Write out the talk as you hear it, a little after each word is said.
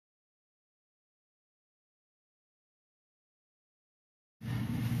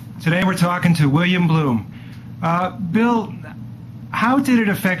Today we're talking to William Blum. Bill, how did it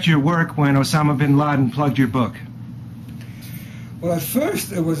affect your work when Osama bin Laden plugged your book? Well, at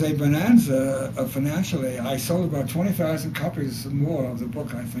first it was a bonanza financially. I sold about 20,000 copies more of the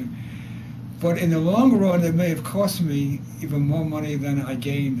book, I think. But in the long run, it may have cost me even more money than I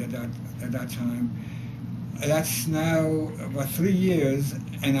gained at that time. That's now about 3 years,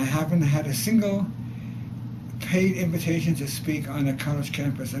 and I haven't had a single paid invitation to speak on a college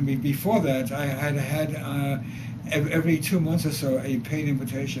campus. I mean, before that, I had every 2 months or so a paid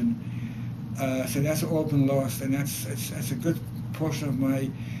invitation. So that's all been lost, and that's a good portion of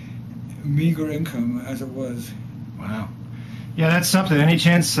my meager income as it was. Wow. Yeah, that's something. Any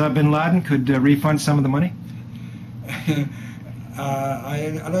chance bin Laden could refund some of the money? I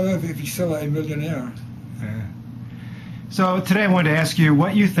don't know if he's still a millionaire. So today I wanted to ask you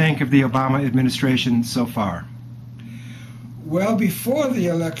what you think of the Obama administration so far. Well, before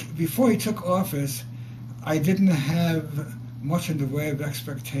he took office, I didn't have much in the way of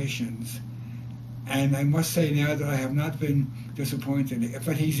expectations, and I must say now that I have not been disappointed.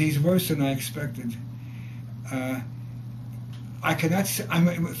 But he's worse than I expected. I cannot.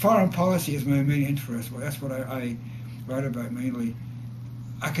 Foreign policy is my main interest. Well, that's what I write about mainly.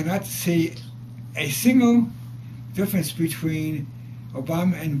 I cannot see a single difference between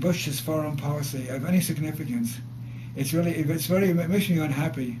Obama and Bush's foreign policy of any significance. It makes me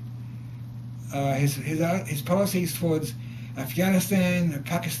unhappy. His policies towards Afghanistan,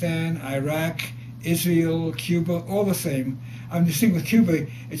 Pakistan, Iraq, Israel, Cuba, all the same. I'm just saying with Cuba,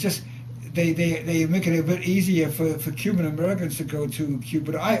 it's just they make it a bit easier for Cuban Americans to go to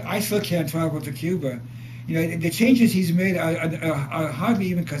Cuba. But I still can't travel to Cuba. You know, the changes he's made are hardly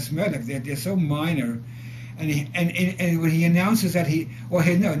even cosmetic. They're so minor. And when he announces that his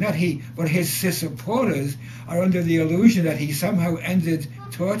supporters are under the illusion that he somehow ended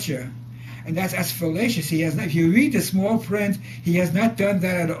torture, and that's fallacious. He has not. If you read the small print, he has not done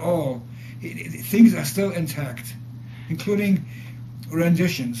that at all. Things are still intact, including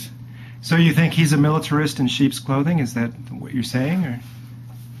renditions. So you think he's a militarist in sheep's clothing? Is that what you're saying, or?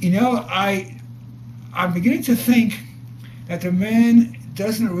 You know, I'm beginning to think that the man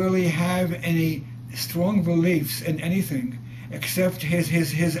doesn't really have any strong beliefs in anything except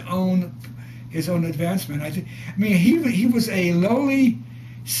his own advancement. I mean, he was a lowly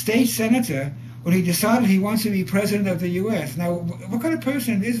state senator when he decided he wants to be president of the U.S. Now, what kind of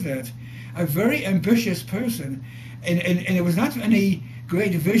person is that? A very ambitious person, and it was not any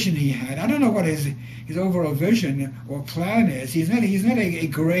great vision he had. I don't know what his overall vision or plan is. He's not a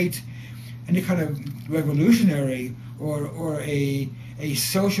great any kind of revolutionary or a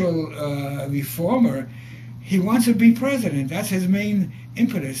social reformer. He wants to be president. That's his main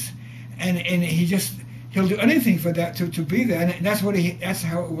impetus, and he'll do anything for that to be there. And that's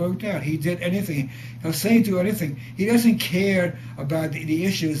how it worked out. He did anything. He'll say do anything. He doesn't care about the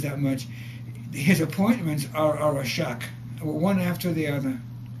issues that much. His appointments are a shock, one after the other.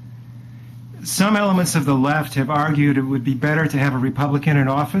 Some elements of the left have argued it would be better to have a Republican in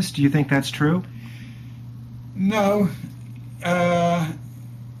office. Do you think that's true? No. I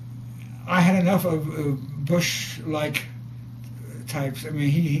had enough of Bush-like types. I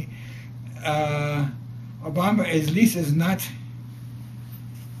mean, Obama at least is not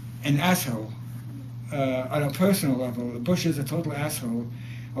an asshole on a personal level. Bush is a total asshole.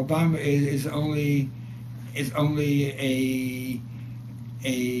 Obama is only a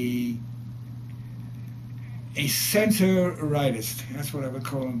center-rightist. That's what I would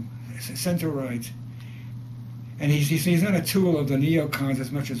call him, center-right. And he's not a tool of the neocons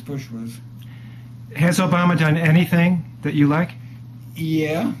as much as Bush was. Has Obama done anything that you like?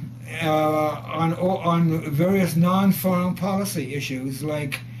 Yeah, on various non-foreign policy issues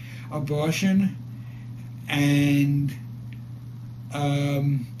like abortion and a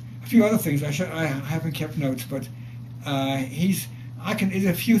few other things. I haven't kept notes, but there's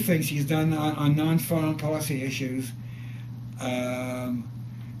a few things he's done on non-foreign policy issues,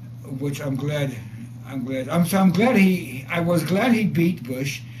 which I'm glad. I was glad he beat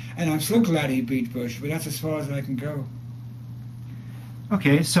Bush, and I'm still glad he beat Bush, but that's as far as I can go.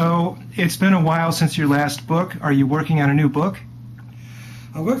 Okay, so it's been a while since your last book. Are you working on a new book?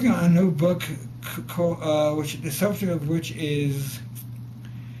 I'm working on a new book, which the subject of which is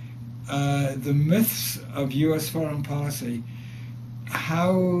the myths of U.S. foreign policy.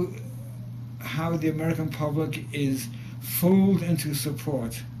 How the American public is fooled into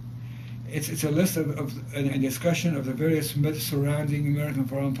support. It's a list of a discussion of the various myths surrounding American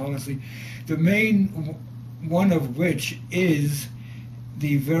foreign policy, the main one of which is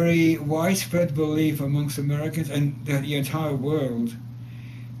the very widespread belief amongst Americans and the entire world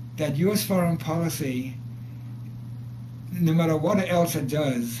that U.S. foreign policy, no matter what else it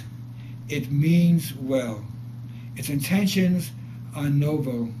does, it means well. Its intentions are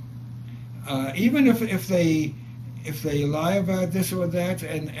noble. Even if they lie about this or that,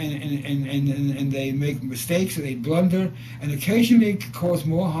 and they make mistakes, and they blunder, and occasionally cause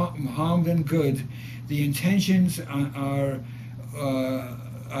more harm than good, the intentions are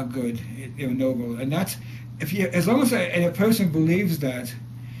good, noble, and that's as long as a person believes that,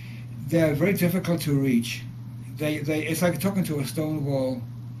 they're very difficult to reach. It's like talking to a stone wall.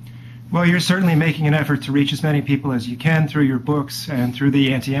 Well, you're certainly making an effort to reach as many people as you can through your books and through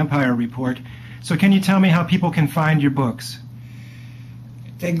the Anti-Empire Report. So can you tell me how people can find your books?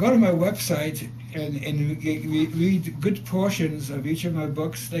 They can go to my website and read good portions of each of my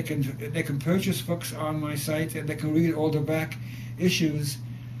books. They can purchase books on my site, and they can read all the back issues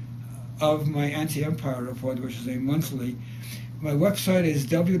of my Anti-Empire Report, which is a monthly. My website is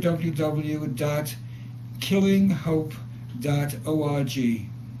www.killinghope.org.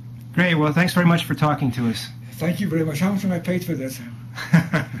 Great. Well, thanks very much for talking to us. Thank you very much. How much am I paid for this?